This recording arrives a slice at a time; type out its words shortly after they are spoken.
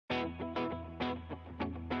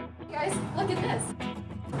guys, look at this.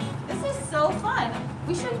 This is so fun.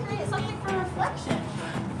 We should create something for reflection.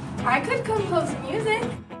 I could compose music.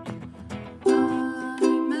 I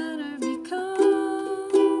matter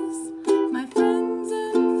because my friends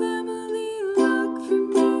and family look for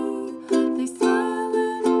me. They smile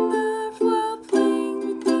and laugh while playing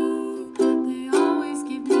with me. They always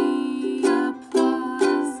give me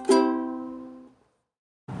applause.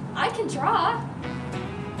 I can draw.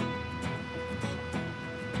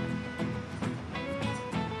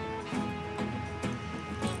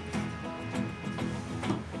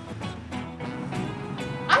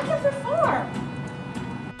 I can perform.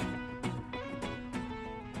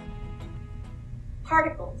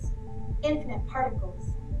 Particles, infinite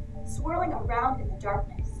particles, swirling around in the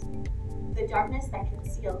darkness that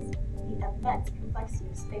conceals the immense complexity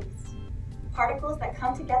of space. Particles that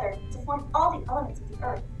come together to form all the elements of the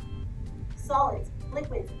earth. Solids,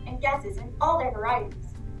 liquids, and gases in all their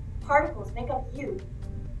varieties. Particles make up you,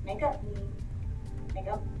 make up me, make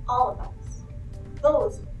up all of us.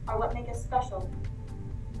 Those are what make us special.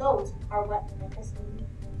 Those are what make us unique.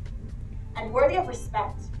 And worthy of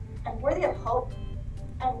respect, and worthy of hope,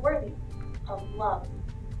 and worthy of love.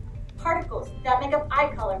 Particles that make up eye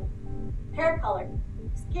color, hair color,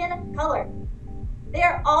 skin color. They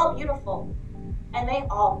are all beautiful, and they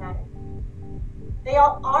all matter. They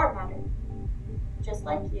all are matter. Just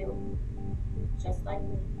like you, just like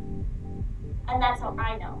me. And that's how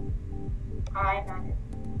I know I matter.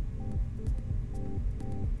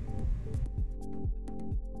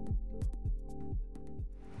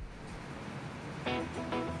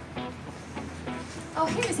 Oh,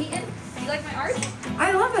 hey, Miss Heaton. Do you like my art?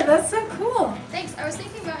 I love it. That's so cool. Thanks. I was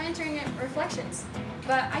thinking about entering in reflections,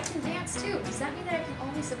 but I can dance too. Does that mean that I can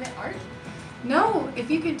only submit art? No, if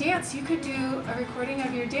you could dance, you could do a recording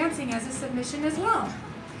of your dancing as a submission as well.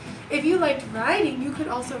 If you liked writing, you could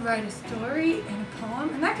also write a story and a poem,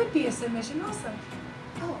 and that could be a submission also.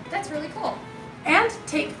 Oh, that's really cool. And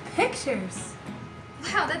take pictures.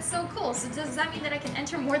 Wow, that's so cool. So does that mean that I can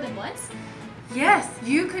enter more than once? Yes,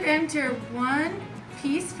 you could enter one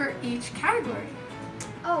piece for each category.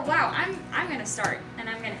 Oh, wow. I'm going to start, and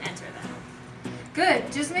I'm going to enter them. Good.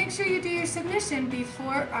 Just make sure you do your submission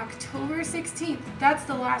before October 16th. That's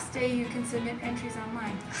the last day you can submit entries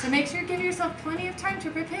online. So make sure you give yourself plenty of time to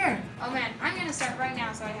prepare. Oh, man. I'm going to start right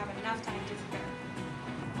now so I have enough time to prepare.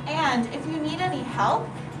 And if you need any help,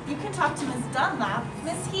 you can talk to Ms. Dunlap,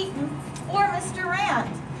 Ms. Heaton, or Mr. Rand.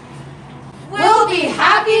 We'll be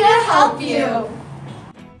happy to help you.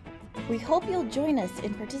 We hope you'll join us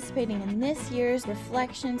in participating in this year's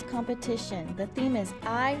Reflections competition. The theme is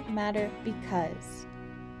I Matter Because.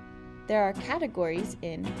 There are categories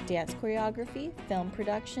in dance choreography, film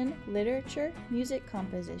production, literature, music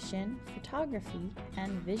composition, photography,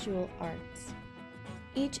 and visual arts.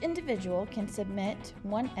 Each individual can submit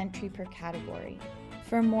one entry per category.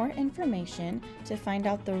 For more information, to find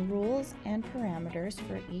out the rules and parameters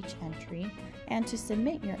for each entry, and to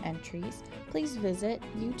submit your entries, please visit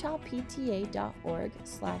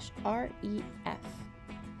utahpta.org/ref.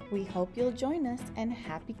 We hope you'll join us, and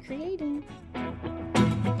happy creating!